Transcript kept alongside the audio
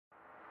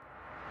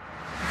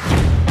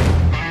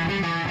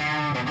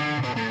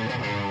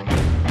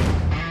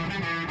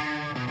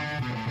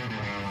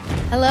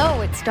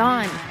Hello, it's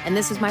Dawn, and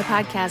this is my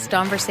podcast,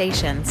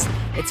 Dawnversations.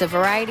 It's a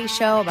variety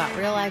show about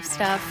real life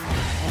stuff,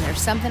 and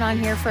there's something on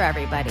here for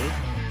everybody.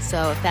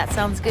 So if that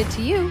sounds good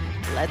to you,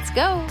 let's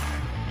go.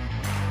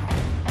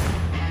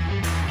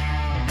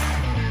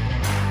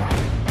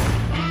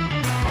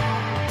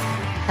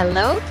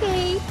 Hello,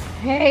 Kate.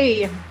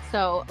 Hey.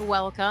 So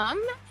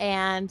welcome.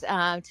 And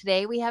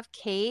today we have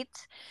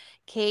Kate.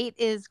 Kate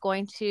is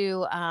going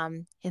to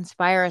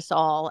inspire us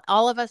all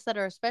of us that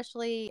are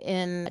especially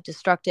in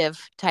destructive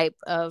type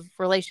of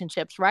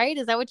relationships, right?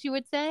 Is that what you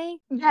would say?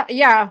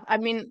 Yeah. I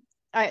mean,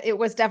 it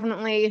was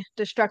definitely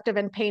destructive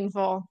and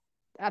painful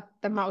at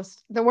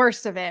the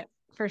worst of it,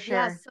 for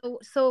Yeah. sure.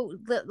 So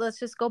let's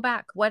just go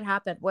back. What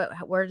happened?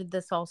 Where did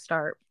this all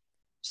start?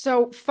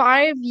 So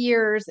 5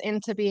 years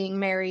into being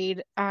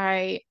married,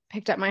 I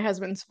picked up my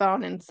husband's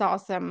phone and saw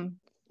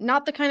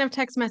not the kind of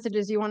text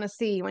messages you want to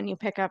see when you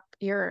pick up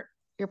your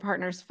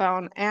partner's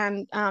phone,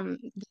 and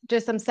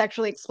just some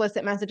sexually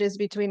explicit messages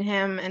between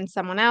him and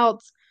someone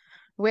else,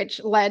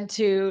 which led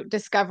to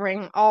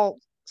discovering all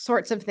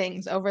sorts of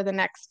things over the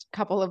next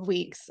couple of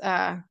weeks,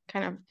 kind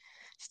of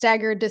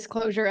staggered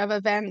disclosure of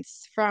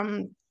events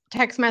from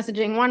text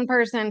messaging one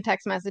person,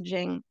 text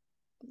messaging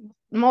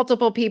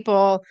multiple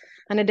people,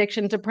 an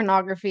addiction to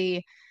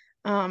pornography,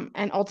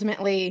 and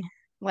ultimately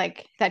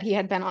like that he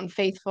had been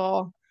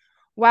unfaithful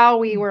while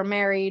we were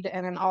married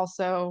and then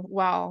also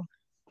while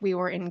we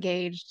were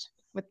engaged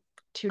with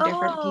two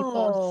different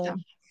people. So Oh,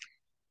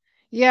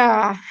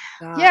 yeah.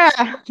 gosh.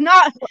 Yeah.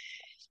 Not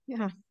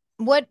yeah.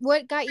 What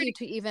got you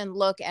to even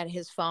look at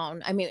his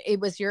phone? I mean,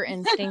 it was your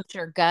instinct,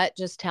 your gut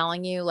just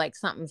telling you like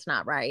something's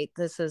not right.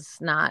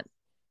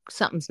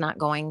 Something's not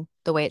going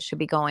the way it should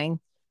be going.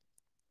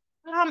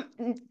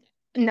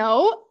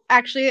 No,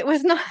 actually it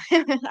was not.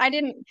 I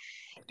didn't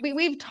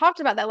we've talked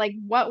about that, like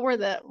what were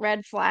the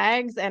red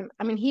flags, and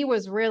I mean he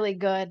was really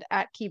good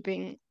at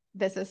keeping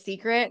this a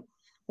secret.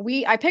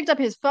 I picked up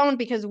his phone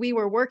because we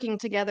were working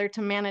together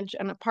to manage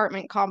an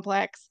apartment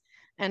complex,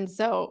 and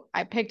so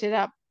I picked it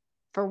up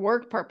for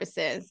work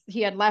purposes.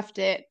 He had left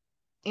it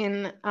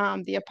in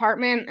the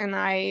apartment, and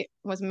I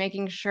was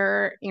making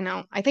sure,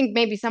 I think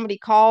maybe somebody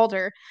called,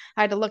 or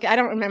I had to look. I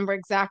don't remember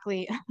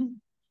exactly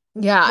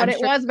Yeah, what I'm it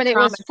sure was, but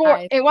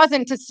traumatized. it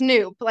wasn't to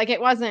snoop. Like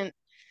it wasn't,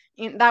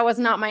 that was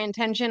not my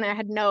intention. I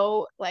had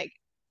no like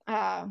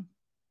uh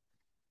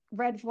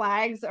red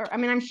flags, or I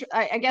mean, I'm sure,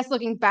 I guess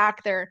looking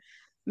back there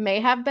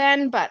may have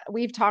been, but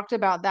we've talked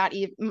about that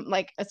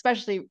like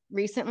especially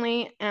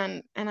recently,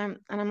 and I'm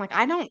like,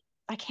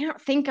 I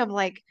can't think of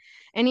like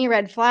any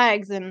red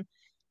flags. And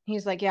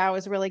he's like, yeah, I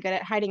was really good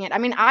at hiding it. I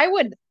mean, I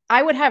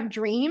would have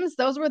dreams.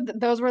 Those were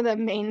the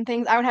main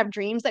things. I would have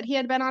dreams that he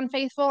had been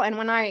unfaithful, and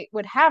when I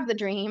would have the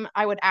dream,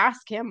 I would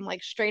ask him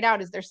like straight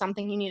out, is there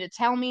something you need to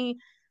tell me?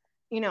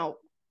 you know,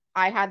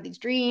 I had these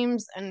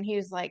dreams, and he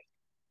was like,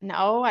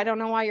 no, I don't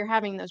know why you're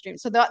having those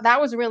dreams. So that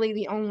was really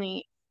the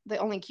only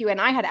cue. And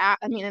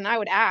and I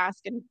would ask,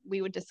 and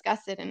we would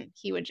discuss it, and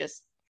he would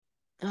just,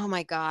 Oh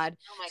my God.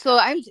 oh my So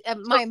God.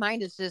 my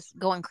mind is just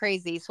going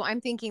crazy. So I'm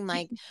thinking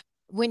like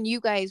when you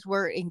guys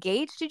were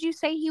engaged, did you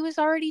say he was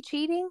already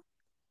cheating?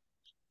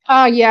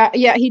 Yeah,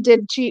 he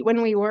did cheat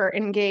when we were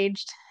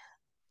engaged.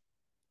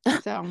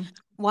 So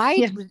Why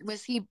yeah,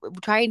 was he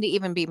trying to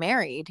even be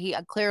married? He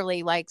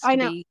clearly likes I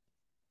to know. be.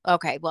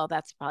 Okay, well,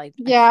 that's probably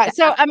Yeah.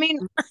 So ask I mean,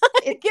 him.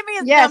 Give me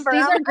his yes, number.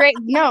 these are great.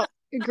 No,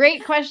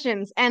 great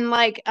questions. And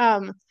like,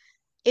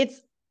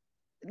 it's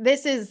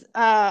this is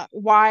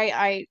why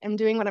I am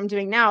doing what I'm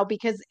doing now,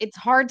 because it's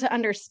hard to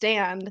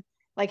understand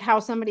like how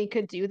somebody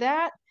could do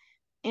that.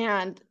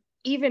 And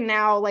even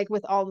now, like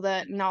with all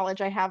the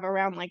knowledge I have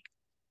around like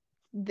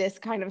this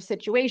kind of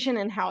situation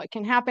and how it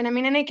can happen, I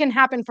mean, and it can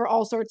happen for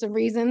all sorts of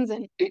reasons.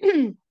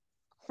 And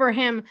for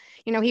him,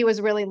 he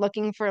was really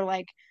looking for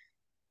like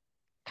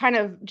kind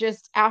of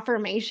just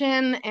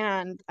affirmation,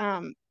 and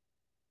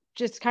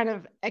just kind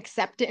of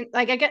acceptance,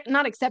 like I get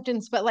not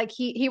acceptance, but like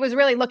he was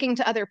really looking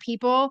to other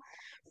people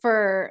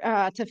for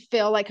to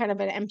fill like kind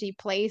of an empty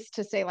place,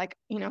 to say like,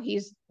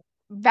 he's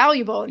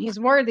valuable and he's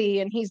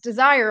worthy and he's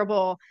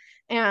desirable.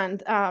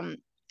 And I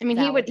mean,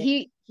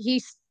 Validate.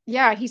 he's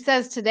yeah, he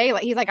says today,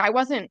 like he's like, I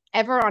wasn't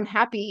ever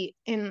unhappy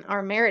in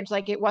our marriage.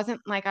 Like it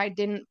wasn't like I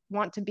didn't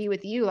want to be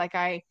with you. Like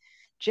I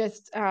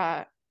just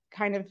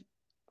kind of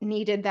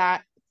needed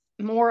that,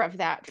 more of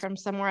that from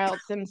somewhere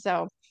else. And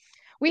so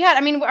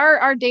I mean,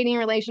 our dating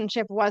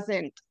relationship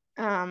wasn't,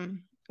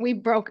 we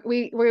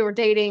were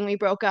dating, we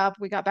broke up,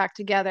 we got back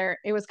together.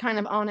 It was kind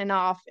of on and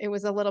off. It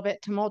was a little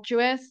bit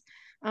tumultuous.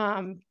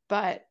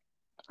 But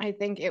I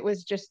think it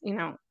was just,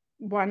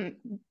 one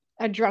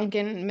a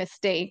drunken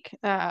mistake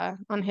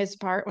on his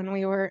part when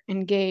we were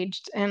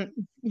engaged, and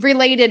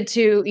related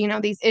to,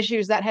 these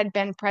issues that had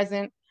been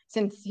present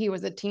since he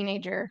was a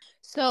teenager.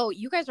 So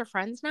you guys are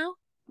friends now?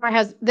 My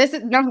husband, this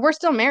is no, we're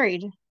still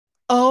married.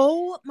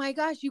 Oh my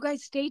gosh, you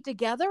guys stayed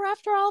together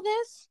after all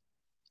this?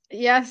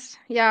 Yes,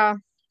 yeah.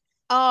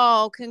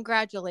 Oh,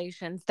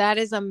 congratulations. That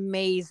is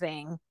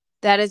amazing.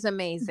 That is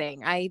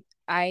amazing.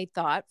 I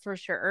thought for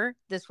sure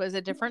this was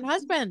a different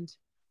husband.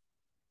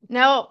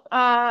 No,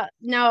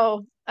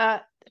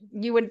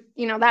 you would,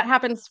 that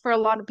happens for a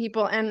lot of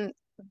people. And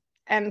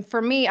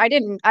for me,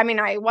 I mean,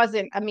 I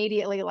wasn't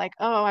immediately like,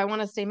 oh, I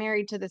want to stay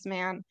married to this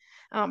man.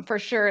 For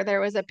sure,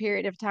 there was a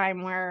period of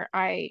time where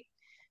I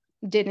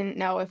didn't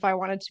know if I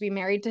wanted to be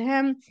married to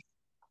him.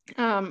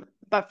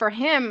 But for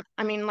him,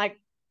 I mean, like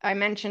I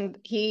mentioned,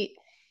 he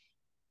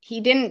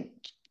didn't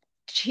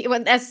cheat.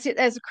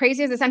 As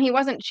crazy as it sounds, he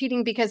wasn't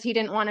cheating because he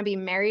didn't want to be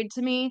married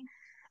to me.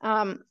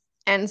 Um,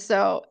 and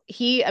so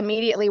he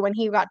immediately, when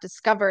he got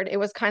discovered, it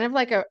was kind of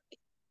like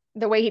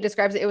the way he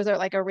describes it, it was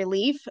like a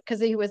relief because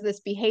he was this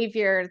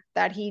behavior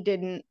that he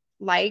didn't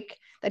like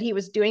that he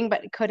was doing,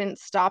 but couldn't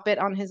stop it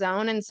on his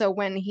own. And so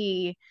when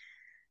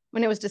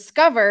it was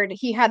discovered,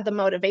 he had the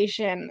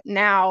motivation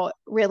now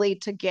really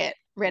to get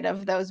rid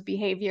of those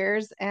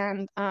behaviors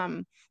and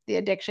the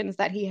addictions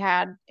that he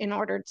had in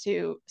order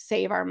to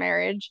save our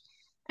marriage.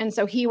 And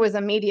so he was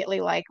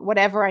immediately like,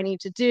 whatever I need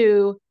to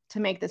do to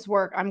make this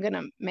work, I'm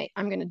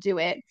gonna do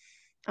it.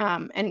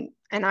 And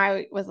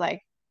I was like,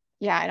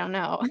 yeah, I don't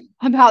know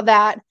about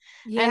that.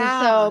 And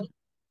Yeah. so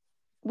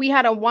we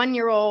had a 1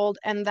 year old,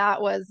 and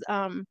that was,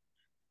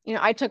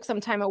 I took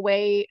some time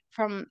away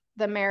from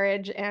the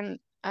marriage and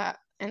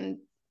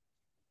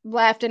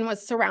left and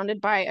was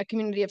surrounded by a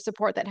community of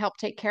support that helped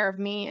take care of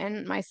me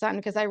and my son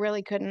because I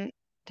really couldn't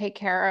take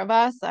care of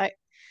us. I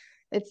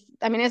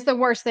mean, it's the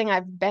worst thing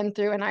I've been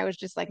through, and I was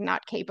just like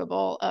not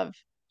capable of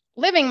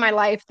living my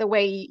life the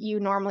way you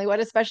normally would,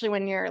 especially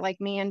when you're like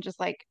me and just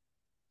like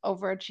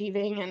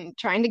overachieving and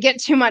trying to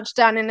get too much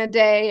done in a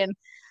day.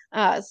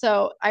 And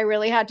so I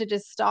really had to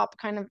just stop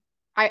kind of.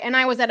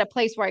 I was at a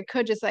place where I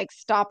could just like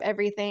stop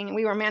everything.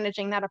 We were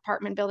managing that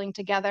apartment building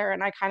together,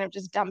 and I kind of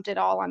just dumped it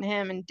all on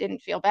him and didn't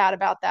feel bad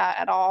about that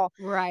at all.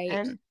 Right.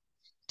 And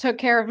took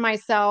care of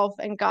myself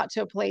and got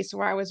to a place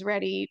where I was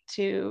ready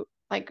to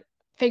like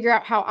figure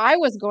out how I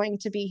was going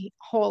to be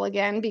whole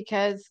again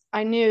because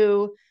I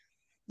knew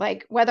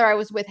like whether I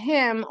was with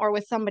him or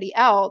with somebody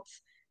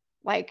else,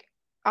 like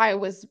I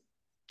was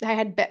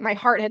my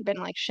heart had been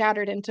like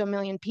shattered into a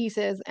million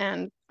pieces,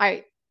 and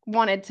I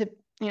wanted to,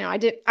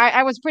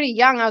 I was pretty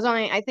young. I was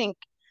only, I think,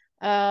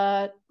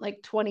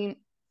 like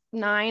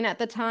 29 at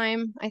the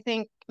time. I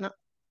think no,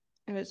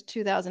 it was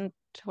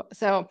 2012.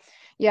 So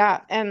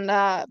yeah. And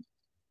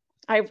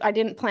I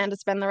didn't plan to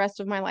spend the rest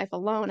of my life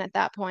alone at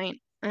that point.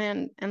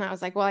 And I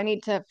was like, well, I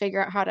need to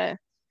figure out how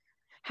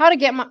to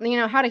get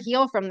my, how to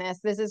heal from this.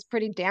 This is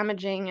pretty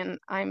damaging, and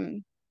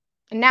I'm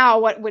now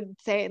what would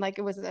say like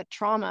it was a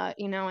trauma,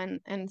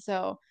 and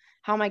so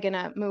how am I going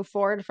to move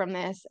forward from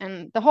this?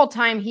 And the whole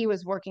time he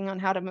was working on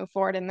how to move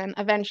forward, and then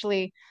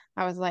eventually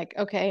I was like,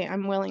 okay,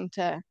 I'm willing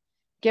to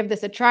give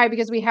this a try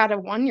because we had a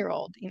 1 year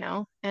old,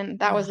 and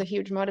that was a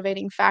huge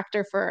motivating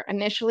factor for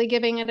initially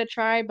giving it a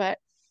try. But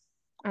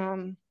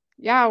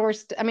yeah,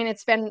 I mean,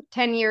 it's been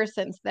 10 years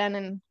since then,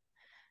 and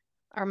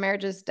our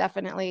marriage is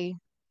definitely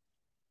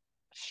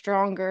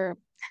stronger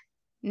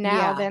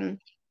now Yeah.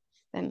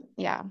 than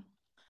yeah.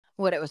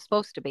 What it was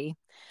supposed to be.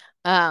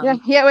 Yeah,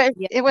 Um, yeah,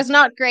 yeah. it was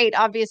not great,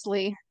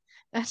 obviously.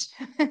 That's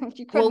you Well,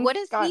 couldn't what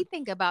does he God.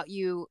 think about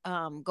you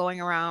going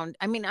around?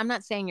 I mean, I'm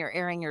not saying you're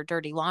airing your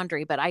dirty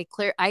laundry, but I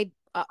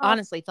Oh,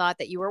 honestly thought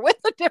that you were with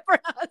a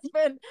different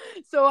husband.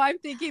 So I'm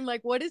thinking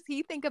like what does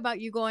he think about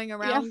you going yeah.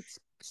 around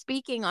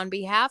speaking on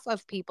behalf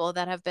of people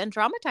that have been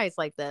traumatized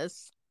like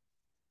this?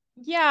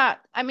 Yeah,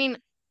 I mean,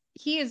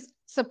 he is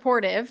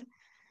supportive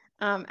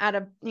and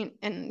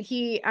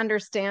he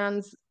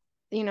understands,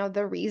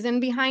 the reason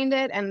behind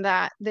it and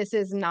that this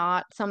is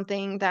not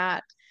something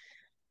that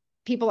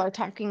people are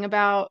talking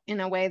about in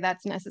a way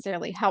that's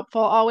necessarily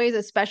helpful always,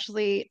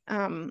 especially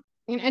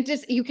it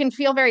just you can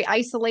feel very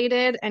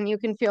isolated and you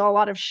can feel a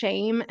lot of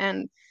shame,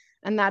 and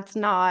that's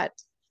not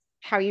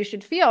how you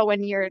should feel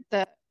when you're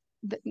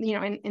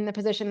in the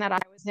position that I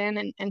was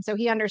in. And so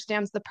he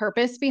understands the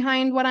purpose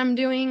behind what I'm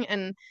doing,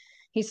 and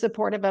he's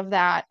supportive of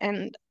that.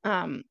 And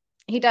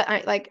he does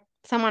like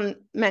someone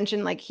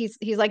mentioned like he's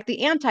like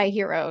the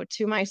anti-hero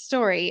to my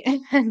story.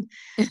 And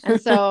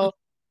so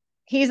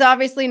he's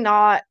obviously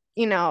not,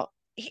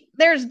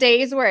 there's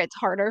days where it's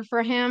harder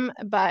for him,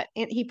 but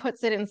he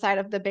puts it inside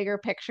of the bigger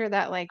picture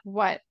that like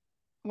what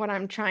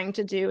I'm trying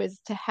to do is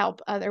to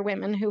help other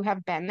women who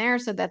have been there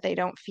so that they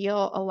don't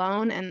feel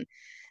alone and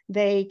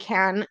they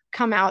can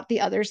come out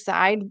the other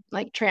side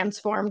like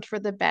transformed for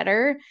the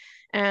better.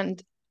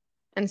 And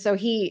and so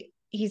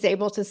he's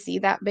able to see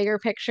that bigger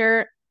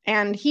picture,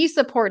 and he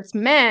supports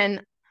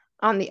men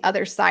on the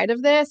other side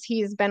of this.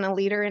 He's been a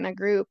leader in a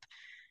group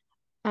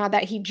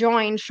that he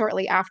joined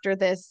shortly after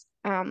this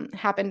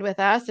happened with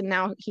us, and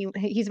now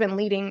he's been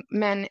leading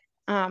men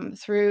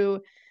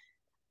through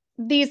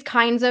these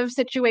kinds of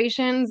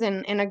situations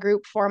in a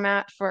group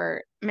format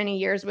for many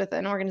years with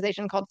an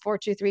organization called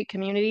 423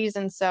 Communities.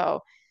 And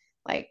so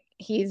like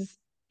he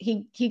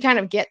kind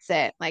of gets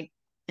it like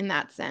in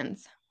that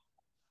sense.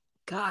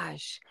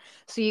 Gosh.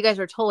 So you guys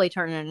are totally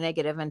turning a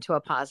negative into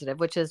a positive,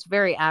 which is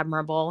very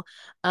admirable.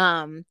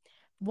 Um,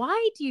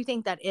 Why do you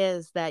think that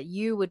is, that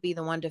you would be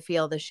the one to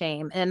feel the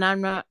shame? And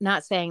I'm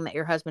not saying that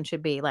your husband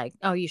should be like,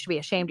 oh, you should be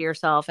ashamed of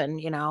yourself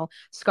and,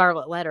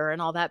 scarlet letter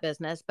and all that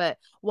business. But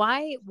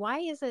why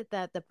is it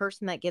that the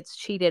person that gets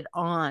cheated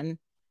on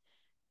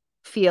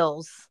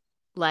feels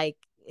like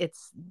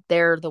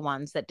they're the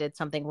ones that did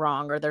something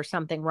wrong, or there's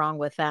something wrong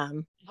with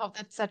them? Oh,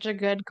 that's such a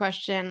good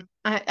question.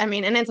 I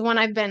mean, and it's one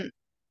I've been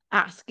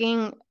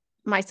asking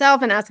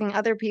myself and asking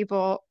other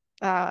people.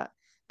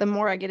 The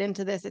more I get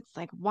into this, it's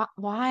like,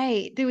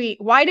 why do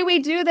we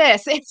do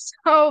this?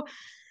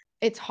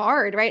 It's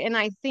hard, right? And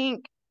I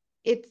think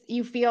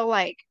you feel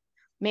like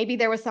maybe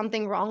there was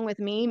something wrong with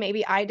me.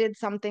 Maybe I did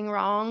something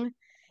wrong.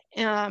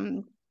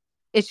 Um,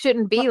 It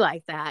shouldn't but be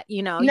like that.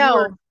 You were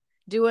no,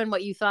 doing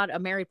what you thought a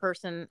married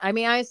person, I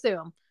mean, I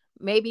assume,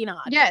 maybe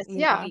not, yes,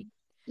 yeah,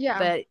 yeah.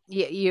 but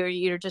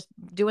you're just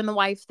doing the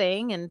wife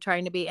thing and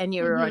trying to be, and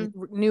you're a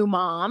Hmm. new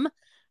mom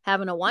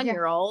having a Yeah.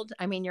 1-year-old.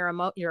 I mean,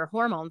 your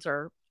hormones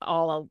are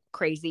all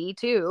crazy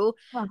too,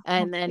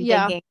 and then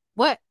Yeah. thinking,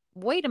 what,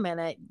 wait a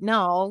minute,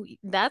 no,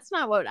 that's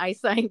not what I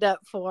signed up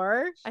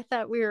for. I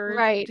thought we were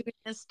Right. doing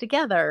this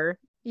together.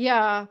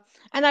 Yeah.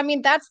 And I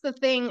mean, that's the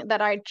thing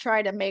that I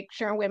try to make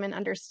sure women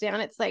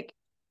understand. It's like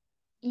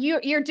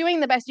you're doing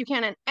the best you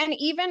can. And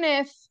even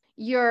if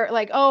you're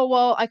like, oh,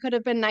 well, I could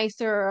have been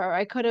nicer or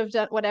I could have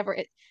done whatever,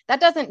 that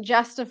doesn't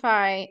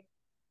justify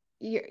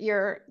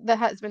the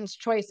husband's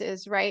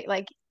choices, right?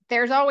 Like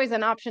there's always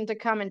an option to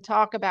come and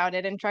talk about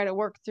it and try to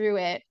work through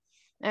it.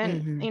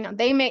 And Hmm.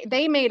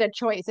 they made a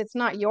choice. It's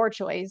not your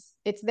choice.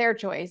 It's their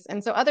choice.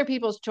 And so other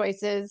people's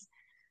choices,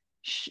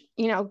 sh-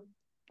 you know,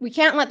 we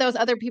can't let those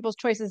other people's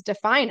choices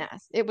define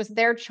us. It was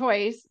their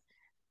choice,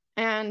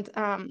 and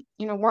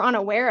we're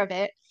unaware of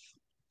it.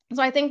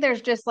 So I think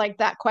there's just like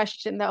that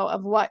question though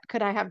of what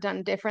could I have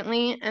done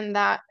differently, and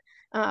that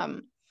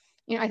um,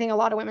 I think a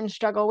lot of women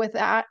struggle with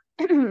that.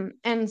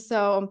 And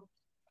so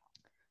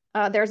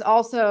there's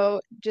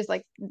also just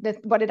like this,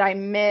 what did I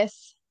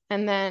miss?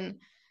 And then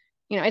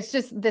it's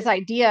just this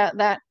idea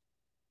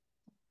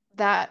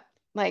that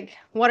like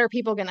what are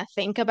people going to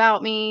think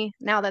about me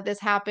now that this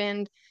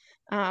happened?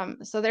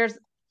 So there's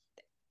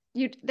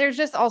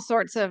just all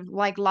sorts of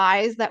like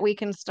lies that we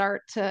can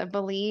start to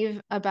believe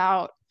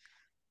about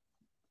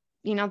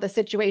the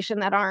situation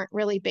that aren't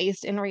really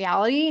based in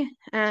reality.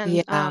 And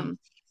Yeah,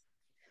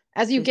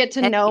 as you just get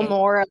to head know game.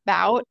 more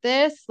about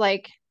this,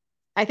 like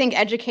I think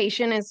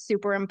education is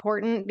super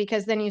important,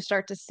 because then you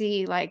start to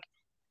see like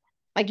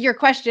your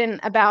question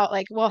about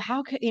like, well,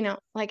 how could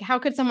like how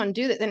could someone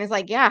do this? And it's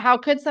like, yeah, how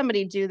could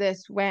somebody do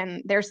this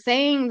when they're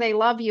saying they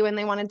love you and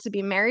they wanted to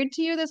be married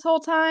to you this whole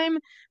time,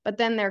 but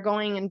then they're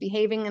going and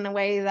behaving in a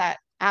way that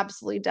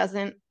absolutely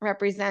doesn't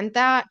represent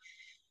that.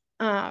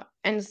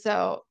 And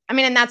so, I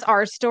mean, and that's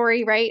our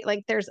story, right?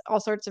 Like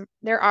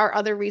there are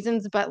other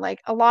reasons, but like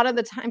a lot of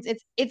the times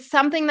it's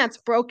something that's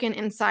broken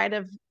inside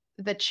of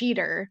the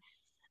cheater.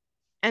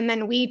 And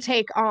then we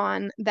take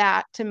on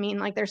that to mean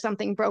like there's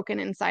something broken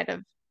inside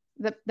of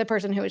the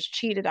person who is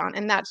cheated on.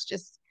 And that's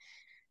just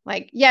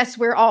like, yes,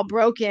 we're all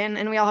broken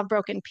and we all have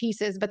broken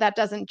pieces, but that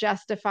doesn't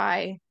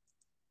justify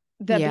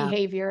the Yeah.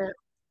 behavior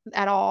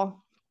at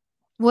all.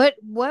 What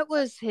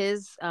was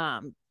his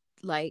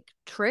like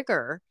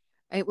trigger?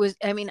 It was,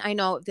 I mean, I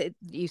know that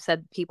you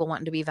said people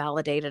wanting to be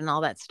validated and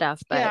all that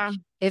stuff, but Yeah.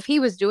 if he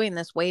was doing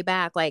this way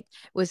back, like,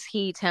 was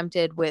he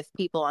tempted with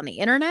people on the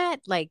internet?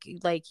 Like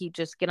he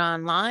just get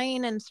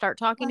online and start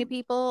talking to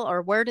people,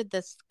 or where did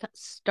this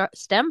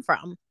stem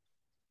from?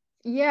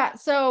 Yeah,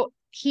 so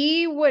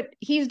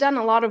he's done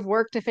a lot of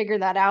work to figure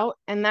that out,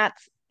 and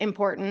that's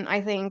important, I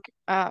think,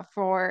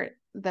 for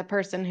the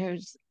person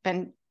who's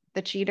been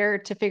the cheater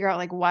to figure out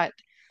like what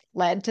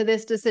led to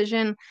this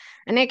decision.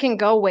 And it can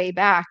go way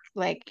back,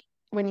 like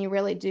when you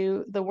really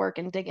do the work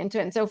and dig into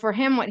it. And so for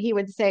him, what he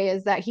would say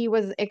is that he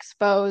was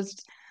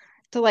exposed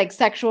to like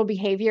sexual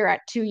behavior at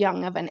too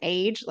young of an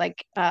age,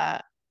 like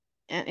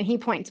and he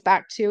points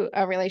back to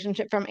a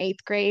relationship from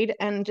 8th grade.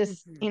 And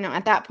just Hmm.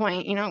 at that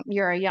point,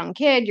 you're a young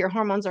kid, your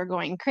hormones are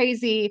going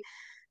crazy,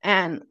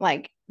 and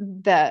like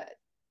the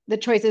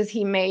choices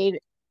he made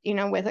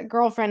with a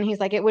girlfriend, he's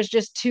like, it was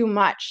just too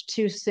much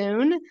too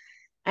soon.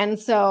 And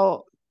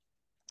so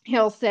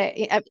he'll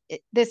say,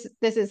 this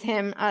is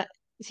him,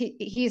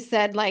 he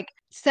said like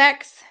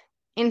sex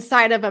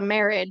inside of a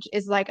marriage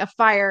is like a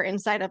fire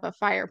inside of a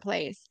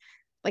fireplace.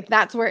 Like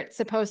that's where it's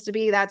supposed to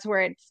be. That's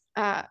where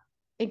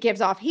it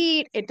gives off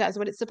heat, it does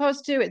what it's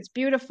supposed to, it's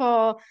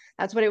beautiful,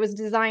 that's what it was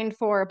designed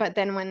for. But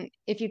then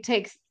if you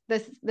take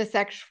the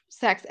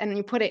sex and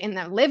you put it in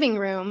the living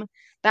room,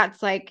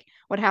 that's like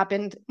what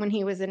happened when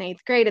he was in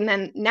 8th grade. And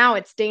then now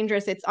it's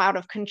dangerous, it's out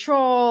of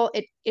control,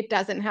 it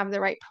doesn't have the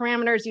right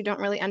parameters, you don't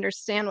really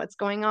understand what's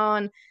going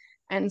on.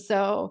 And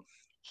so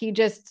he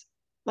just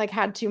like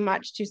had too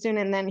much too soon,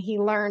 and then he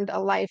learned a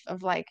life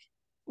of like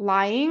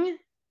lying,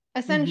 Hmm.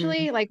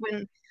 essentially. Like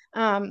when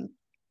um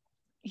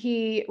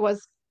he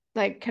was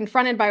like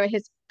confronted by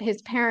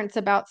his parents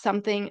about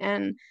something,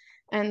 and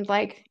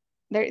like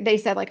they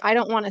said like, I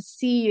don't want to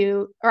see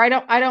you, or I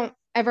don't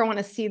ever want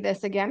to see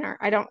this again, or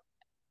I don't.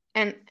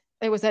 And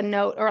it was a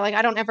note, or like,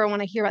 I don't ever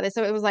want to hear about this.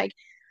 So it was like,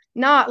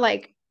 not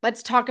like,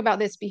 let's talk about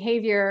this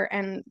behavior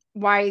and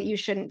why you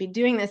shouldn't be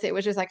doing this. It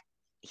was just like,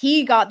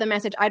 he got the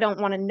message, I don't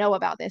want to know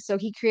about this. So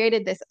he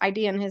created this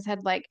idea in his head,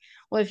 like,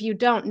 well, if you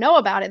don't know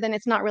about it, then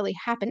it's not really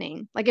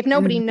happening. Like, if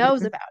nobody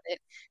knows Hmm. about it,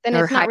 then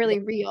Or it's not hide it. really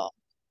real.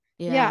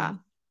 Yeah. Yeah.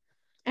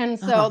 And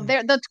so Oh.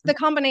 there, the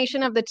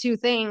combination of the two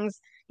things,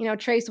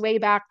 trace way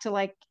back to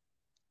like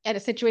at a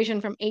situation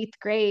from eighth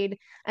grade.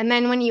 And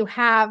then when you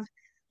have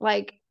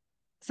like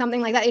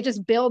something like that, it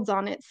just builds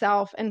on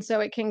itself. And so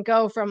it can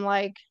go from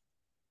like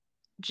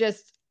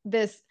just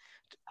this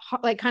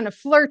like kind of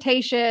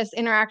flirtatious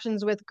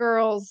interactions with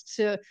girls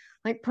to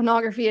like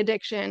pornography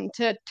addiction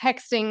to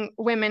texting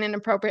women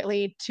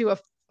inappropriately to a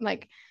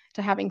like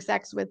to having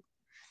sex with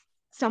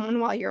someone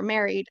while you're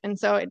married. And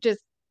so it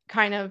just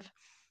kind of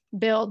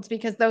builds,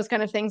 because those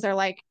kind of things are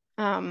like,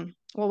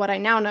 well, what I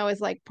now know is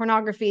like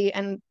pornography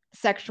and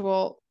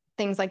sexual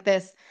things like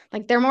this,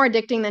 like they're more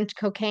addicting than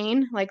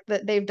cocaine. Like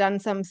they've done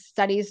some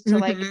studies to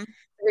like Hmm.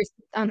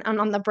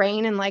 on the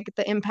brain and like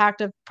the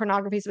impact of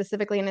pornography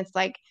specifically. And it's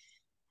like,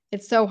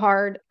 it's so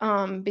hard,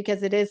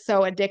 because it is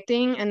so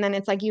addicting. And then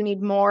it's like you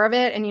need more of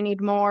it, and you need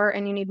more,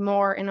 and you need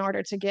more in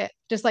order to get,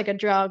 just like a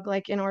drug,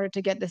 like in order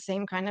to get the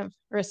same kind of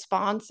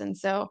response. And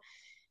so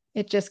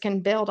it just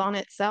can build on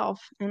itself.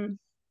 And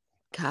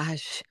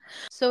Gosh.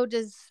 So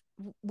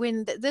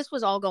when this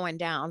was all going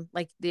down,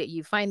 like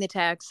you find the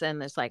text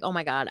and it's like, oh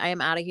my God, I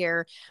am out of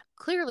here.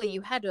 Clearly,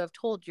 you had to have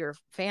told your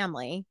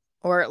family,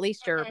 or at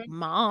least your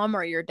mom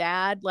or your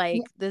dad,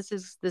 like this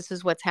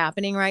is what's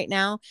happening right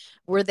now.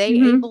 Were they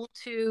mm-hmm. able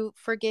to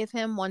forgive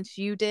him once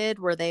you did?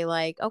 Were they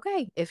like,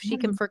 okay, if she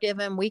can forgive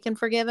him, we can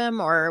forgive him,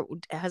 or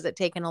has it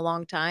taken a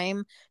long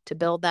time to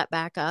build that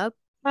back up?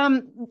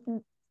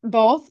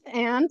 Both.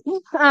 And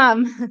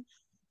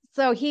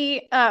so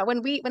he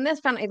when this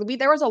found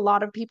there was a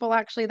lot of people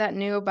actually that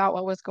knew about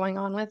what was going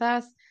on with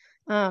us.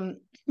 um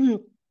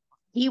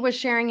he was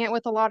sharing it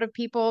with a lot of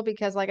people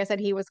because, like I said,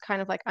 he was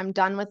kind of like, I'm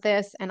done with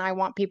this and I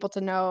want people to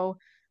know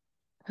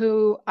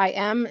who I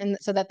am, and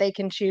so that they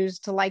can choose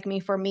to like me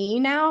for me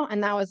now.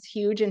 And that was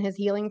huge in his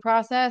healing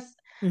process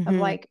of Hmm.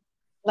 like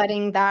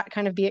letting that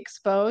kind of be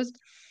exposed.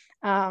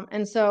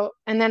 And so,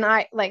 and then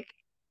I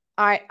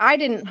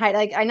didn't hide.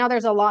 Like, I know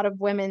there's a lot of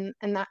women,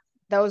 and that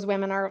those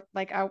women are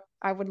like,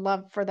 I would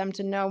love for them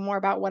to know more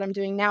about what I'm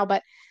doing now,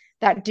 but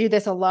that do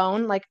this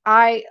alone. Like,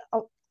 I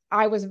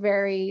was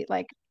very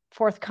like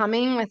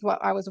forthcoming with what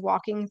I was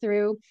walking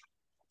through.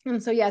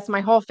 And so, yes,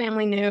 my whole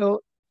family knew,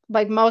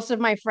 like most of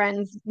my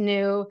friends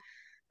knew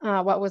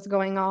what was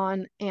going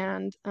on.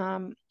 And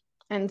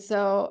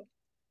so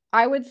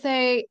I would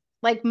say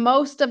like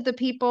most of the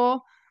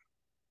people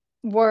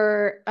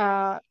were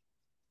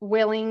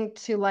willing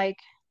to like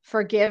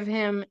forgive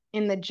him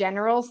in the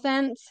general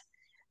sense.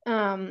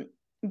 Um,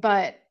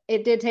 but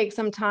it did take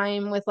some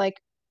time with like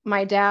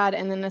my dad,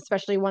 and then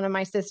especially one of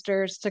my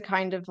sisters, to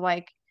kind of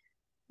like,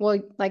 well,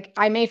 like,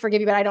 I may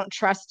forgive you, but I don't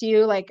trust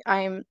you. Like,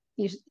 I'm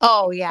you.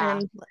 Oh yeah,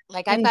 and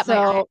like I've and got my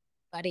eye, so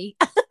buddy.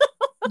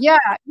 yeah,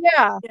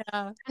 yeah.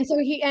 Yeah, And so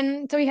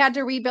he had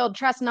to rebuild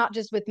trust, not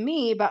just with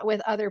me, but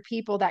with other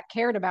people that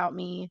cared about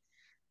me.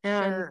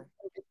 And sure.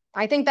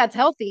 I think that's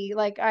healthy.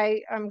 Like,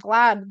 I'm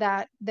glad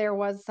that there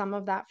was some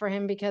of that for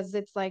him, because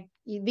it's like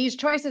these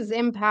choices they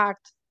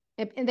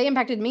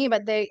impacted me,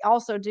 but they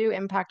also do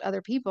impact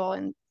other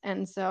people.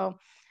 And so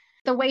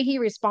the way he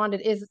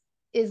responded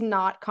is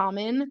not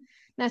common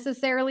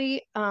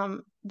necessarily.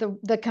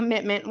 The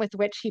commitment with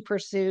which he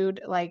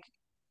pursued like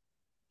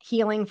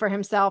healing for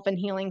himself and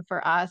healing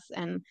for us,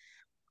 and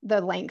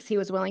the lengths he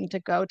was willing to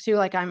go to,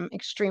 like, I'm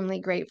extremely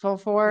grateful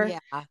for.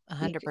 Yeah,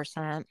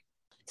 100%.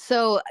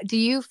 So, do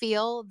you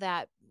feel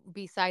that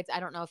besides, I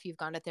don't know if you've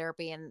gone to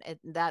therapy and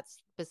that's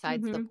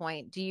besides the Mm-hmm.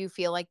 point. Do you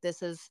feel like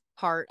this is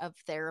part of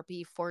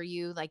therapy for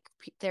you? Like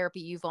therapy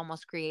you've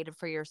almost created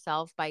for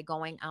yourself by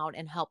going out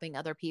and helping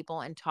other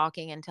people and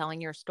talking and telling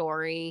your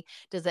story?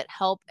 Does it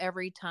help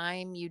every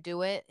time you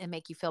do it and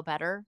make you feel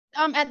better?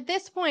 At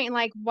this point,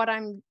 like,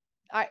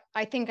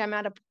 I think I'm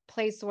at a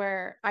place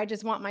where I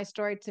just want my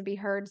story to be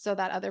heard, so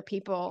that other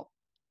people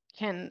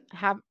can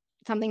have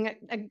something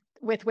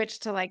with which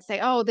to like say,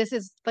 oh, this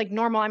is like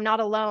normal. I'm not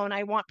alone.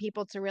 I want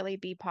people to really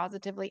be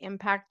positively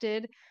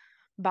impacted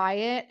by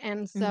it.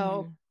 And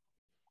so,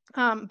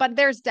 Mhm. but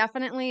there's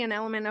definitely an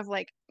element of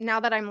like, now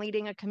that I'm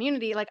leading a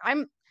community, like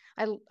I'm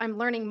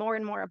learning more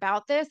and more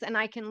about this, and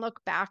I can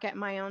look back at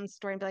my own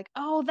story and be like,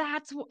 oh,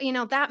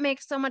 that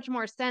makes so much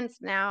more sense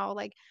now.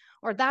 Like,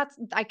 or that's,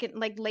 I can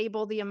like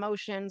label the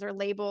emotions or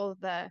label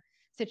the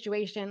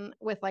situation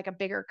with like a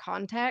bigger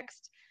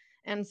context.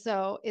 And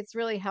so it's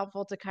really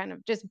helpful to kind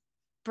of just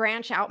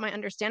branch out my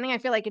understanding. I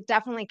feel like it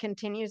definitely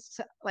continues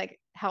to like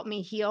help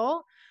me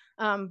heal.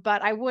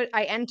 But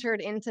I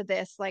entered into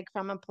this like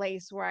from a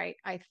place where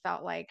I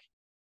felt like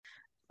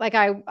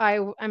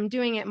I'm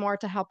doing it more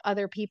to help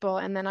other people,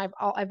 and then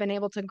I've been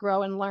able to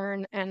grow and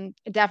learn, and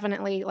it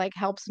definitely like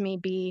helps me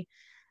be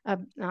a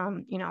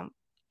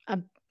a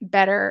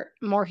better,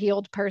 more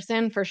healed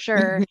person for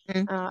sure.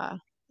 Mhm. Uh,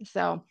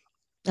 so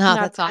Oh,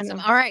 That's that's kind awesome.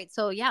 of. All right.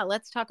 So yeah,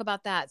 let's talk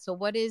about that. So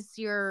what is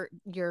your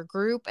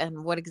group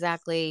and what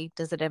exactly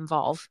does it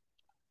involve?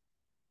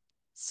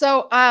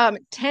 So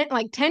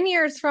 10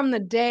 years from the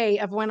day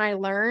of when I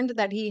learned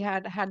that he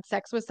had had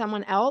sex with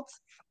someone else,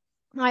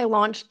 I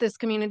launched this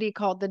community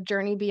called the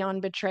Journey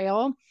Beyond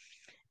Betrayal.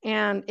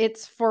 And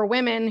it's for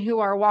women who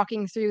are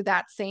walking through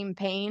that same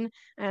pain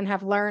and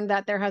have learned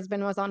that their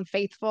husband was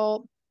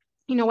unfaithful.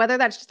 Whether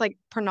that's just like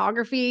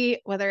pornography,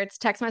 whether it's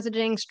text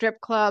messaging, strip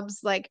clubs,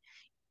 like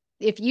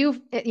if you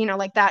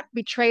like that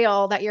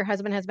betrayal that your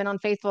husband has been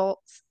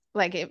unfaithful,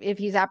 like if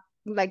he's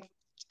like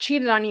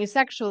cheated on you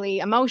sexually,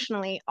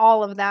 emotionally,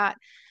 all of that.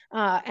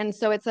 And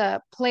so it's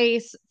a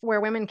place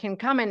where women can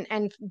come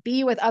and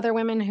be with other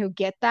women who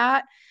get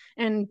that,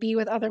 and be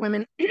with other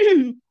women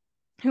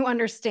who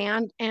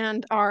understand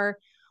and are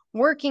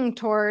working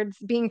towards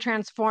being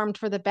transformed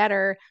for the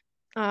better,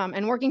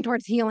 and working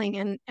towards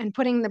healing and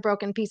putting the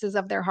broken pieces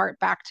of their heart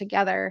back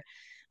together.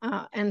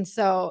 And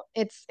so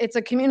it's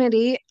a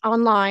community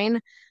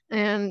online,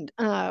 and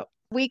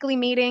weekly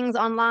meetings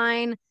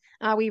online.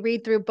 We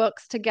read through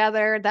books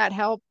together that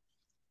help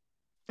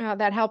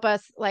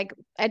us like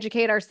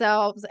educate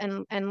ourselves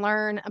and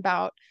learn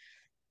about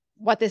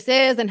what this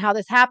is and how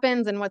this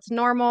happens and what's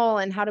normal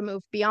and how to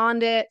move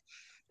beyond it.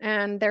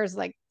 And there's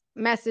like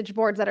message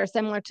boards that are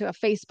similar to a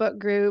Facebook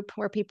group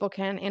where people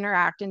can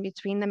interact in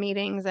between the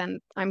meetings. And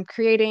I'm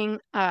creating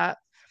a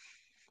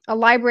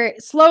library,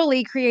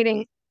 slowly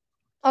creating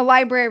a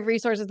library of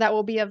resources that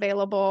will be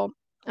available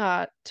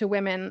to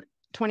women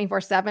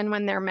 24/7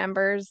 when they're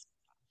members.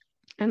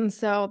 And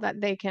so that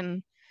they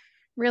can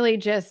really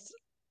just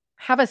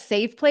have a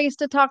safe place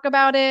to talk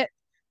about it,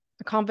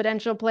 a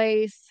confidential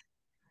place,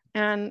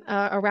 and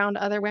around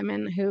other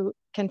women who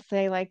can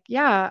say like,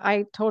 yeah,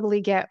 I totally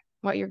get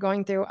what you're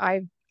going through.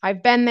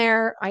 I've been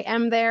there, I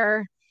am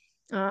there.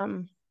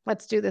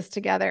 Let's do this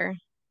together.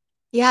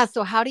 Yeah,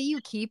 so how do you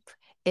keep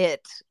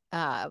it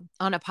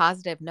on a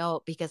positive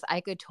note? Because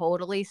I could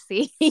totally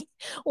see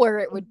where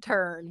it would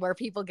turn, where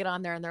people get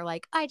on there and they're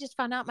like, I just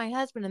found out my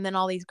husband. And then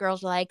all these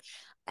girls are like,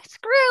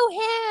 screw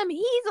him.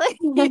 He's like,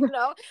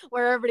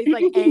 where everybody's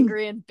like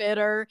angry and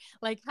bitter.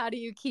 Like, how do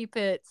you keep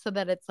it so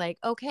that it's like,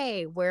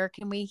 okay, where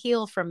can we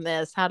heal from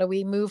this? How do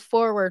we move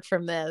forward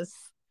from this?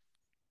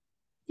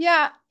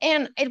 Yeah,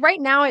 and right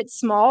now it's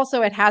small,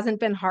 so it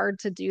hasn't been hard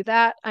to do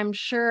that. I'm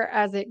sure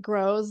as it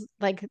grows,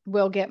 like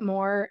we'll get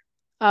more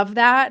of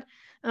that.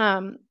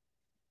 Um,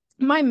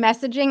 my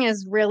messaging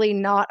is really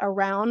not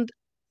around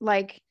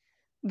like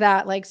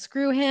that, like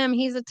screw him,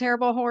 he's a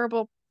terrible,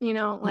 horrible,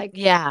 like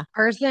Yeah.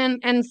 person.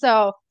 And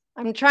so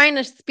I'm trying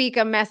to speak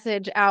a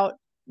message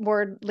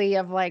outwardly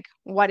of like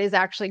what is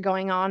actually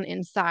going on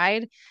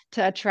inside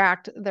to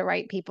attract the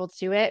right people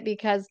to it,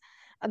 because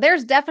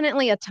there's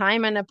definitely a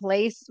time and a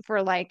place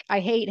for like, I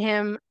hate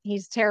him,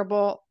 he's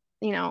terrible,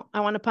 I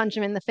want to punch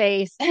him in the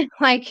face.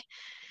 Like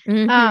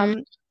Mm-hmm.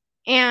 um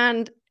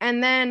and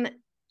then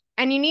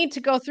and you need to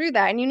go through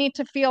that, and you need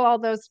to feel all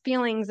those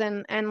feelings,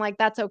 and like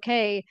that's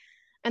okay.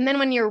 And then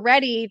when you're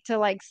ready to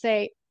like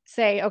say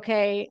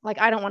okay,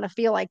 like I don't want to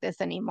feel like this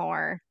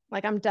anymore,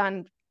 like I'm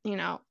done, you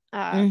know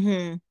uh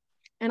Mm-hmm.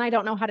 and I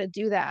don't know how to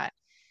do that,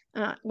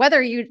 whether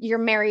you're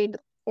married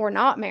or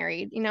not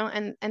married,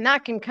 and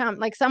that can come,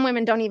 like some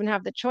women don't even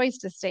have the choice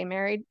to stay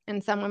married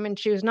and some women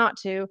choose not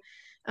to.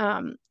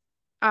 um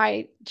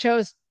I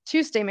chose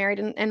to stay married,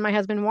 and my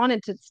husband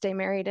wanted to stay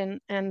married,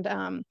 and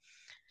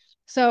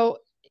so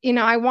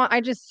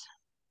I just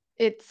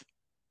it's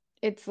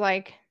it's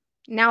like,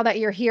 now that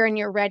you're here and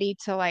you're ready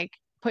to like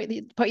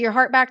put your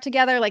heart back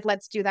together, like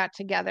let's do that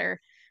together.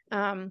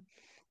 um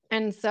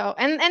and so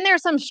and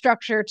there's some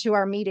structure to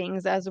our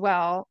meetings as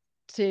well,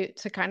 to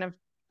kind of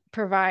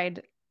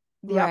provide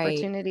the Right.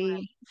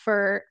 opportunity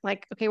for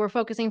like, okay, we're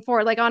focusing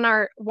forward, like on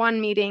our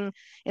one meeting,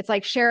 it's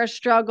like share a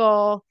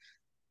struggle,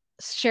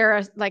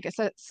 share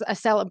a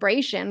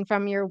celebration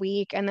from your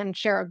week, and then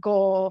share a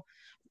goal,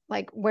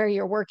 like where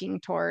you're working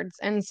towards.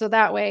 And so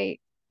that way,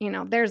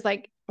 there's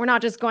like, we're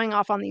not just going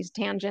off on these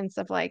tangents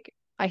of like,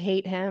 I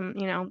hate him.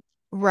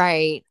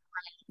 Right.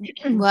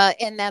 Well,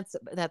 and that's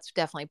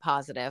definitely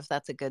positive.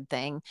 That's a good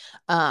thing.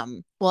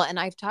 Well, and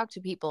I've talked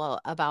to people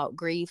about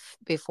grief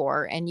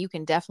before, and you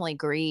can definitely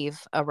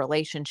grieve a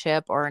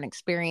relationship or an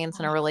experience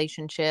in a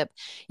relationship.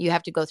 You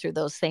have to go through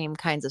those same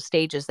kinds of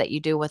stages that you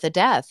do with a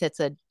death. It's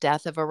a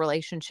death of a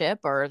relationship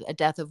or a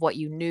death of what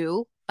you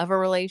knew of a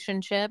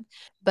relationship.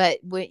 But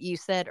what you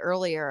said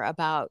earlier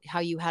about how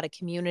you had a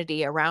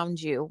community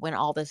around you when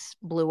all this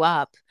blew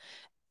up,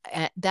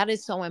 that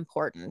is so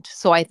important.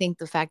 So I think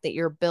the fact that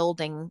you're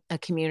building a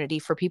community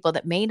for people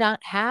that may not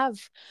have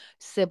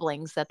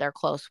siblings that they're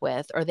close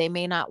with, or they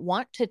may not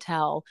want to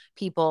tell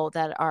people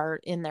that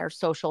are in their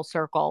social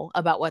circle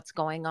about what's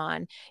going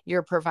on,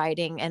 you're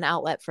providing an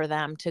outlet for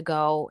them to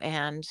go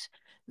and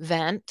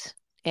vent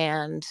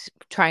and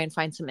try and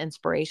find some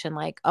inspiration,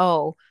 like,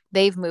 oh,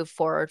 they've moved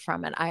forward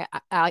from it,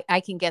 I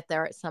can get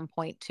there at some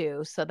point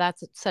too. So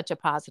that's such a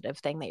positive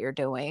thing that you're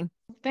doing.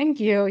 Thank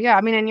you. Yeah,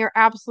 I mean, and you're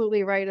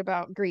absolutely right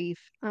about grief.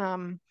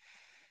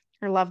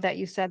 I love that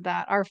you said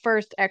that. Our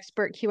first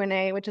expert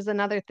Q&A, which is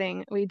another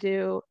thing we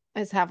do,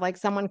 is have like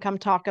someone come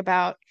talk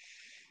about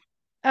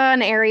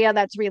an area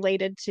that's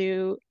related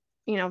to,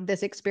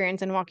 this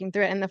experience and walking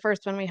through it. And the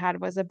first one we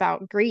had was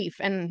about grief,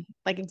 and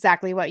like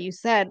exactly what you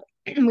said.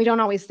 We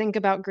don't always think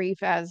about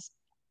grief as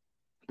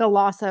the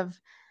loss of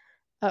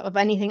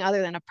anything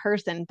other than a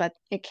person, but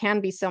it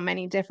can be so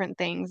many different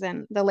things.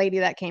 And the lady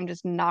that came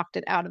just knocked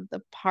it out of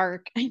the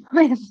park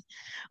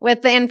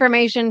with the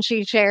information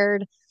she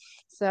shared.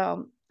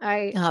 So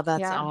Oh, that's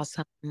yeah.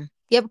 awesome.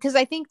 Yeah, because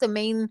I think the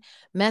main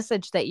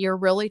message that you're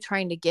really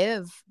trying to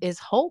give is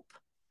hope.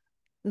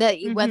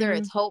 Whether Mm-hmm.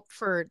 it's hope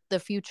for the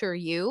future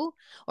you,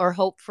 or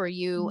hope for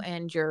you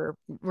and your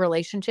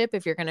relationship,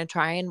 if you're going to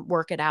try and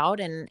work it out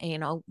and,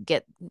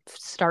 get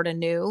start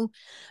anew,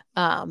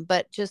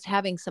 but just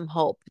having some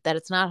hope that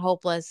it's not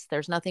hopeless.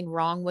 There's nothing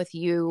wrong with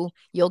you.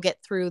 You'll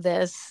get through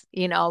this,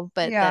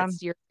 but Yeah.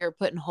 you're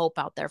putting hope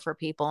out there for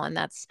people. And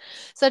that's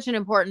such an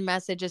important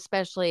message,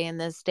 especially in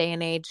this day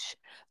and age,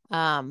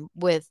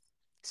 with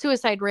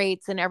suicide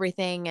rates and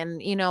everything.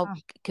 And,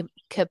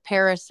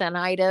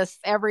 comparisonitis,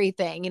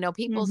 everything,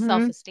 people's Mm-hmm.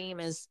 self-esteem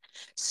is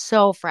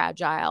so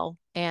fragile.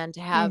 And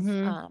to have,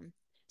 Mm-hmm.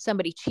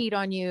 somebody cheat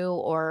on you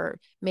or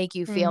make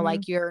you feel Mm-hmm.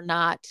 like you're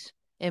not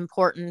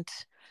important,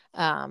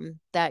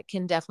 that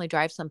can definitely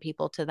drive some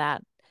people to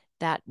that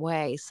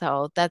way.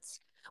 So that's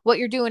what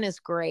you're doing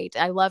is great.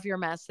 I love your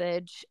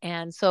message.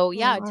 And so,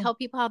 yeah, Oh, tell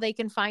people how they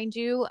can find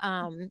you,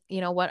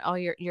 what all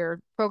your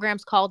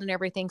programs called and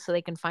everything, so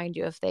they can find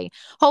you if they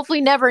hopefully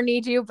never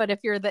need you, but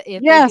if they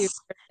do, yes. you're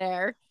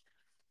there.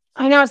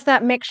 I know it's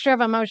that mixture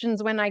of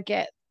emotions when I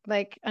get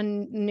like a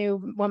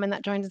new woman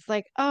that joins. It's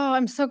like, oh,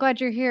 I'm so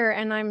glad you're here,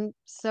 and I'm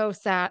so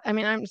sad. I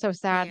mean, I'm so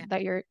sad Yeah.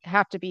 that you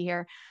have to be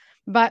here.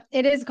 But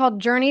it is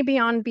called Journey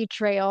Beyond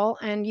Betrayal,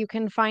 and you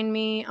can find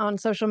me on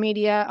social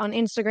media on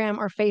Instagram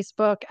or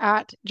Facebook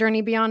at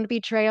Journey Beyond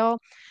Betrayal,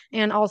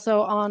 and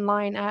also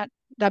online at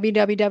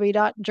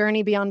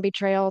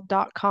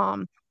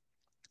www.journeybeyondbetrayal.com.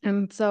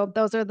 And so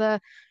those are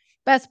the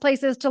best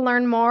places to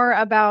learn more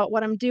about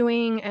what I'm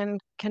doing and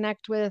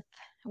connect with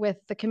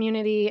the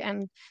community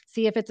and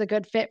see if it's a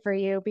good fit for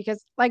you,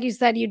 because like you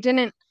said, you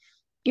didn't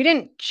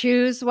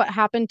choose what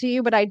happened to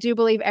you, but I do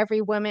believe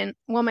every woman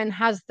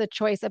has the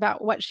choice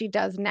about what she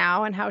does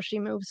now and how she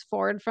moves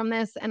forward from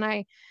this. And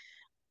I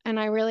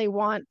really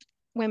want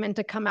women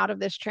to come out of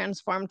this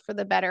transformed for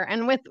the better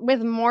and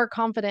with more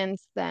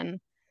confidence than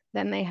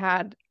they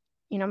had,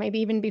 maybe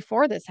even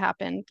before this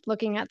happened,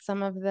 looking at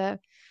some of that,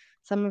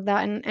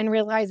 and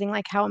realizing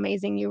like how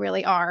amazing you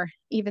really are,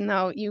 even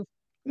though you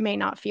may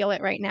not feel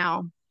it right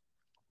now.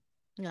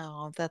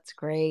 Oh, that's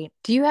great.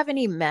 Do you have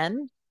any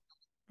men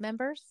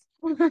members?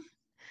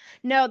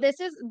 No, this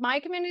is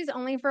my community is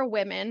only for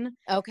women.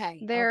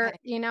 Okay. They're,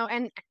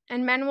 Okay.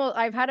 and men will,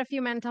 I've had a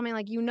few men tell me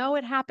like,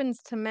 it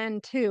happens to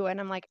men too. And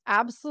I'm like,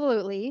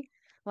 absolutely.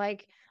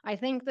 Like, I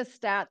think the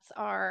stats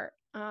are,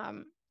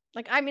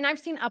 like, I mean, I've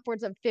seen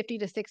upwards of 50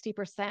 to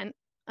 60%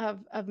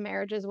 of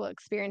marriages will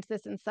experience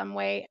this in some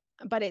way,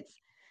 but it's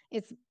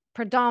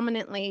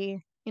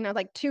predominantly,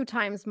 like two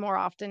times more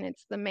often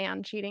it's the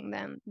man cheating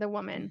than the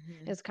woman,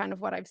 Hmm. is kind of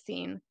what I've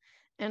seen.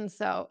 And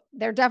so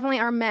there definitely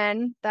are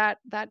men that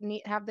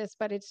need have this,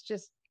 but it's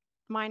just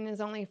mine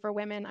is only for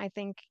women. I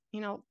think,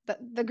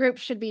 the group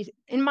should be,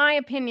 in my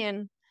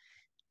opinion,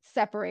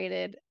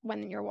 separated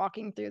when you're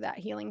walking through that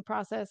healing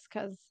process,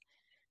 because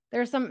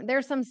there's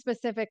some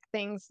specific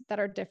things that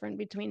are different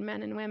between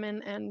men and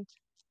women. And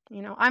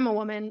I'm a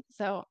woman,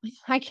 so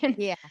I can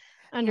Yeah.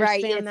 Right.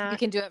 understand You that.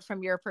 can do it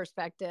from your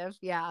perspective.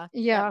 Yeah. That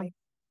Yeah. makes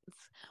sense.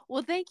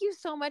 Well, thank you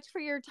so much for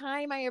your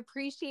time. I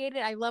appreciate it.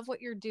 I love what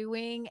you're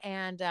doing.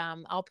 And,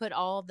 I'll put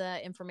all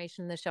the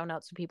information in the show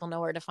notes so people know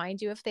where to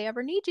find you if they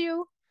ever need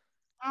you.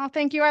 Oh,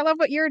 thank you. I love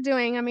what you're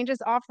doing. I mean,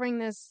 just offering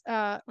this,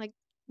 like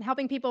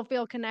helping people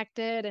feel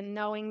connected and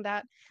knowing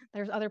that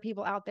there's other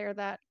people out there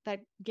that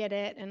get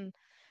it. And,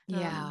 um,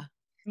 Yeah.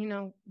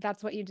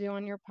 that's what you do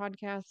on your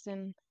podcast.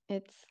 And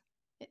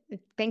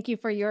thank you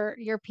for your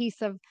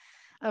piece of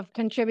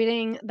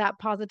contributing that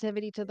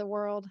positivity to the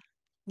world.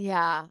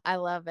 Yeah, I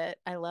love it.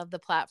 I love the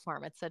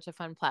platform. It's such a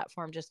fun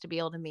platform just to be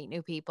able to meet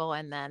new people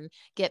and then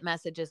get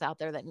messages out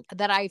there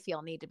that I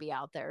feel need to be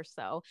out there.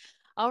 So,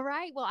 all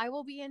right. Well, I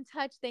will be in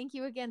touch. Thank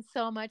you again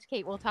so much,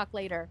 Kate. We'll talk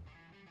later.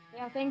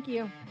 Yeah, thank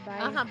you.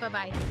 Bye. Bye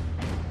bye.